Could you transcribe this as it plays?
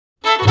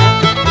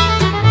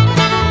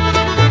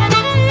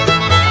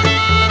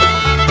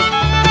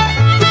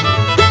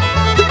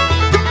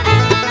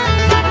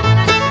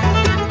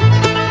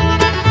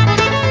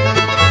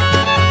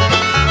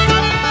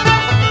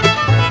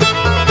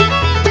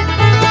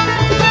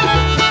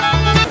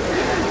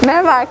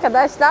Merhaba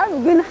arkadaşlar.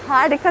 Bugün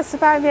harika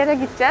süper bir yere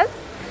gideceğiz.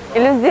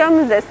 İllüzyon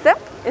Müzesi,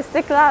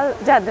 İstiklal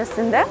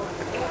Caddesi'nde.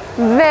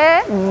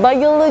 Ve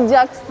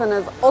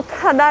bayılacaksınız. O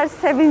kadar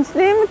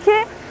sevinçliyim ki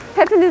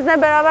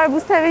hepinizle beraber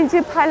bu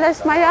sevinci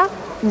paylaşmaya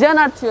can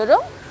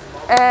atıyorum.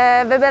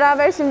 Ve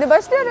beraber şimdi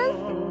başlıyoruz.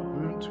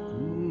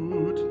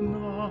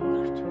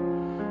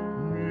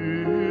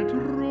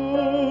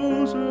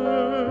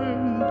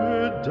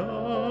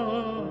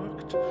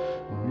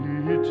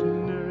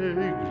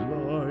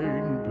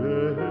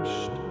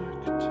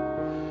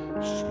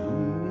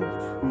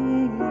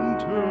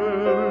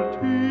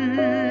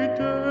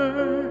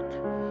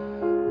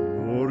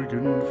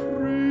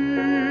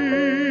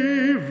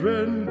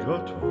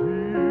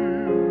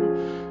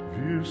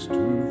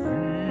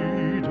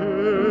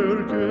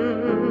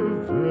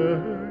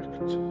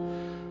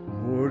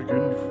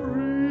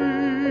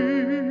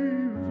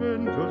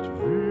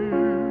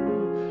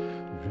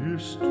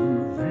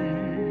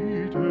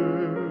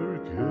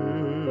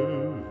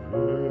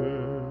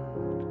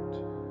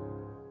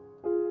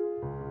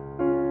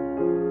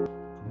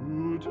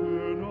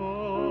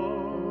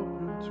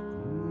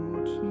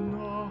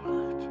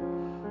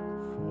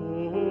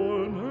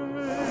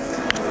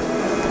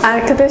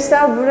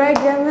 Arkadaşlar buraya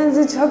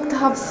gelmenizi çok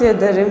tavsiye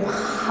ederim.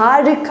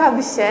 Harika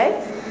bir şey.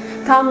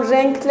 Tam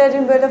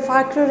renklerin böyle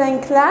farklı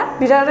renkler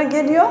bir araya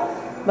geliyor.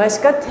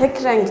 Başka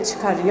tek renk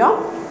çıkarıyor.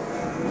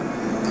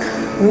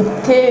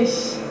 Müthiş.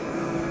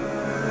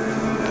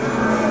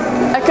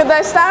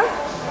 Arkadaşlar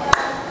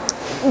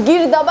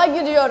girdaba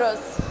giriyoruz.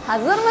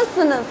 Hazır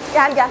mısınız?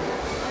 Gel gel.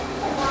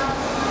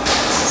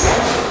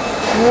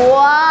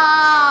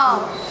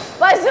 Wow!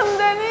 Başım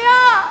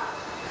dönüyor.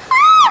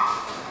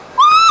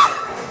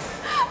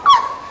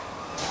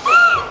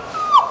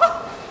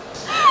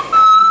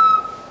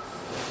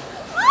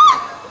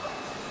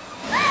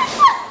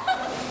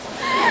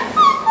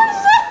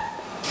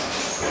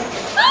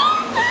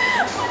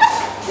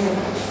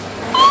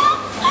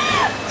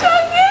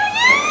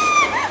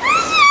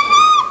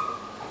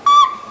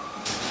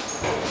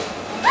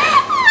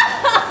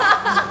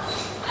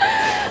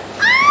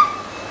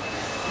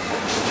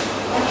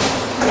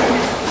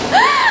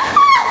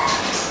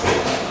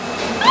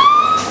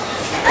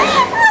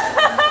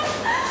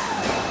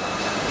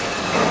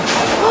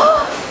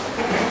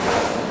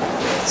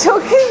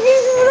 Çok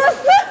ilginç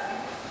burası.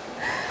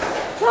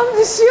 Tam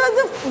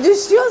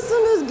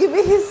düşüyorsunuz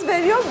gibi his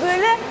veriyor.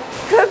 Böyle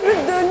köprü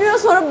dönüyor,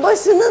 sonra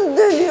başınız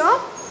dönüyor.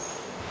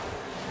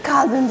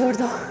 Kalbim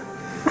durdu.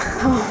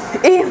 Tamam,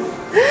 iyiyim.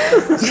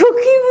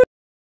 Çok iyi bu.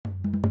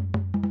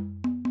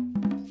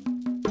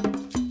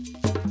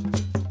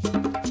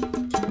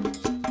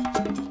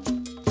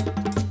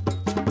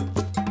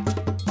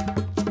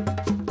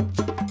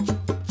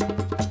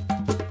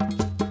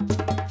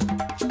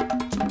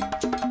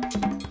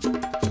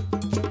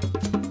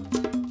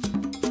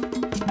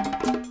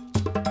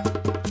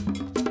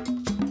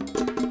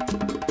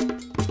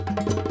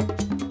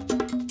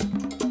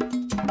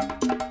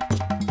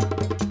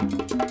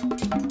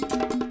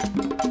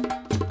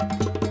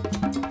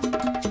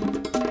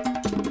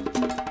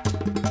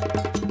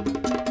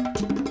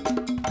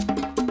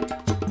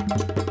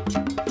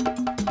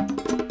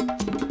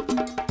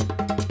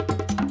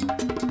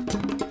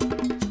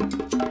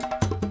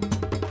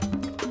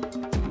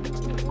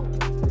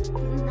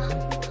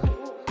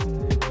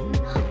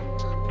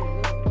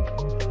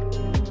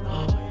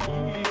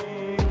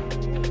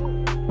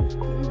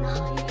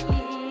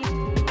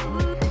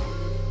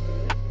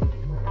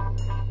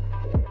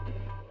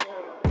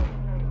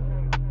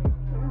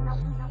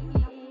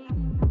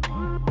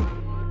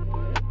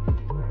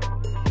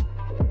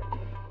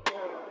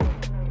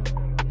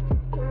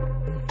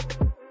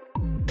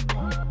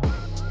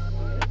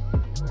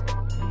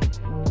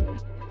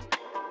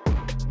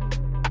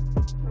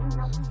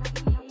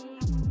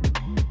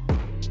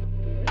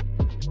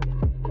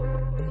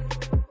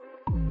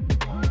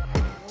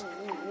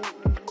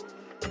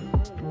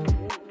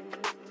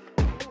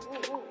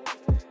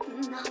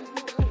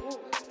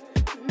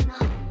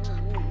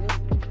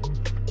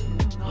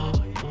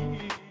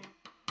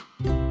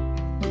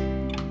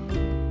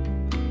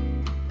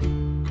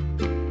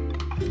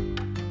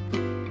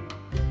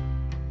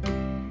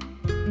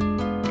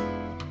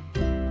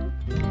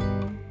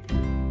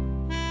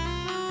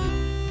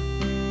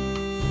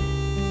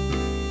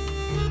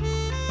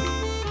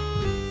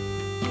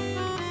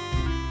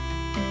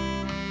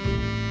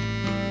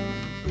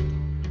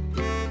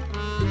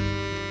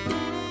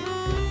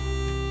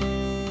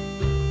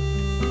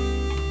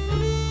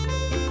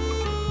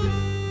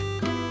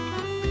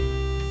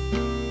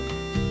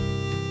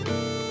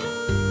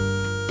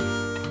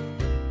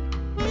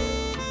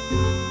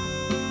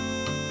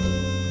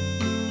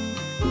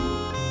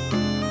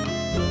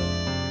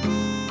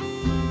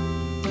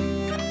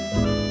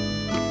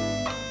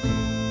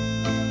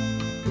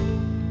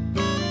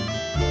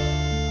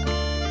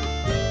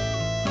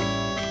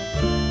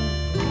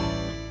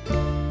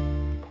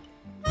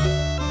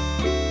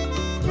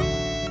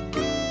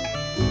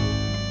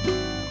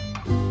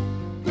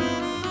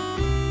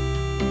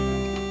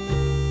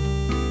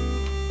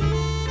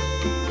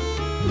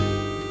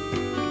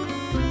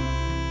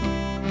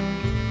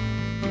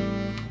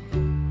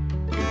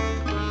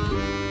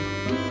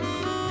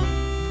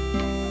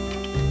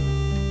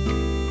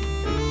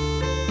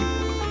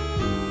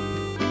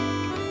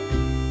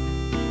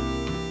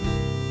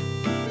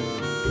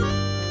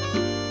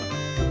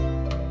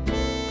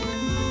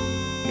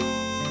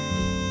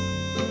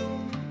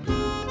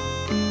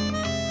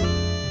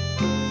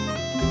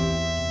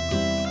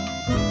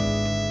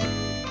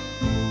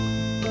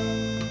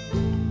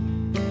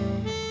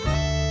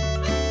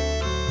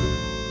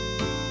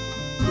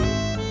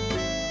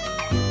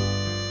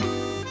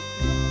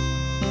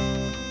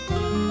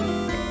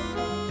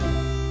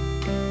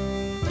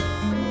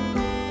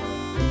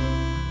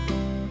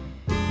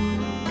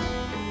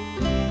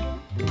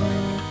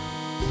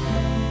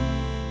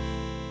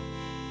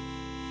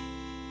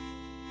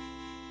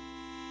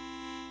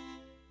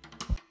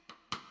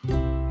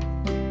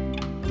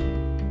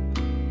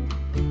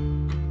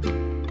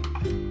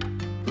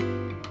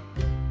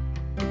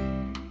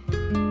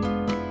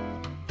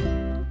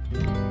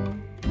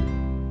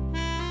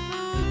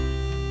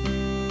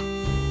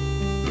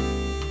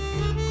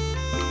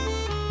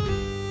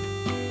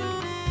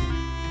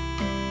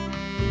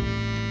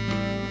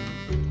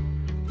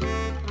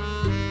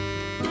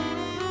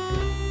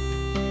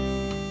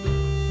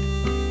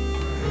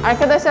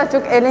 Arkadaşlar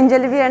çok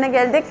eğlenceli bir yerine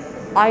geldik.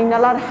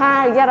 Aynalar,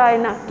 her yer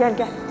ayna. Gel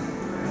gel.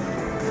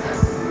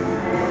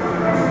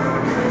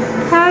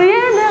 Her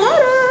yerde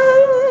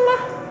varım.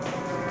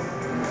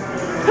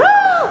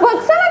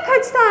 Baksana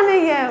kaç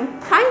taneyim.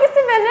 Hangisi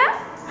benim?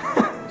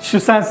 Şu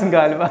sensin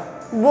galiba.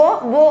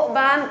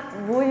 Ben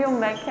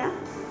buyum belki.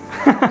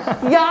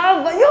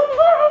 Ya yok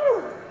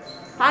bu.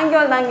 Hangi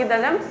yoldan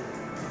gidelim?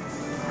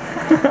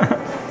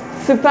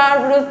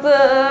 Süper burası.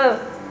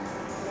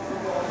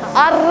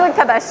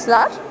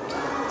 Arkadaşlar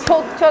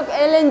çok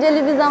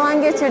eğlenceli bir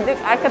zaman geçirdik.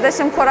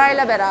 Arkadaşım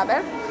Koray'la beraber.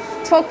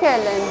 Çok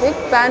eğlendik.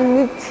 Ben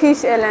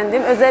müthiş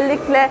eğlendim.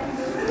 Özellikle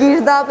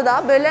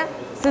girdabda böyle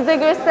size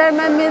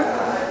göstermemiz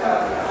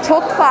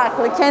çok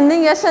farklı. Kendin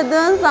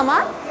yaşadığın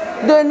zaman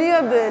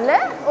dönüyor böyle.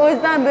 O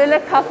yüzden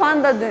böyle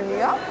kafan da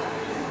dönüyor.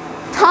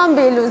 Tam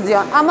bir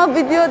illüzyon. Ama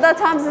videoda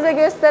tam size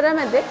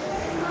gösteremedik.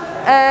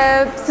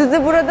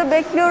 Sizi burada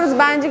bekliyoruz.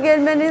 Bence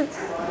gelmeniz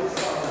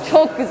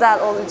çok güzel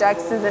olacak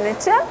sizin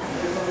için.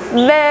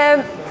 Ve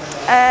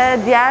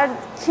diğer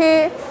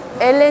ki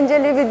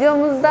eğlenceli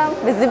videomuzda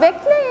bizi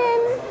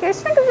bekleyin.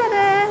 Görüşmek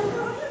üzere.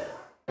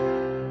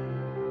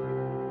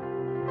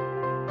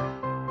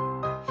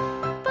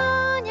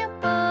 ぽにょ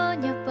ぽ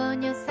にょぽ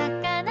にょ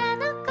魚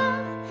の子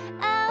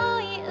青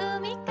い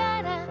海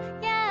から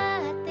や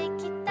って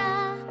きた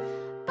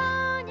ぽ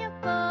にょ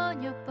ぽ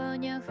にょぽ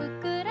にょ膨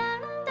ら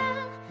んだ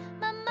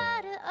まん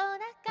丸お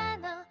腹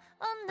の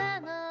女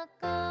の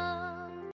子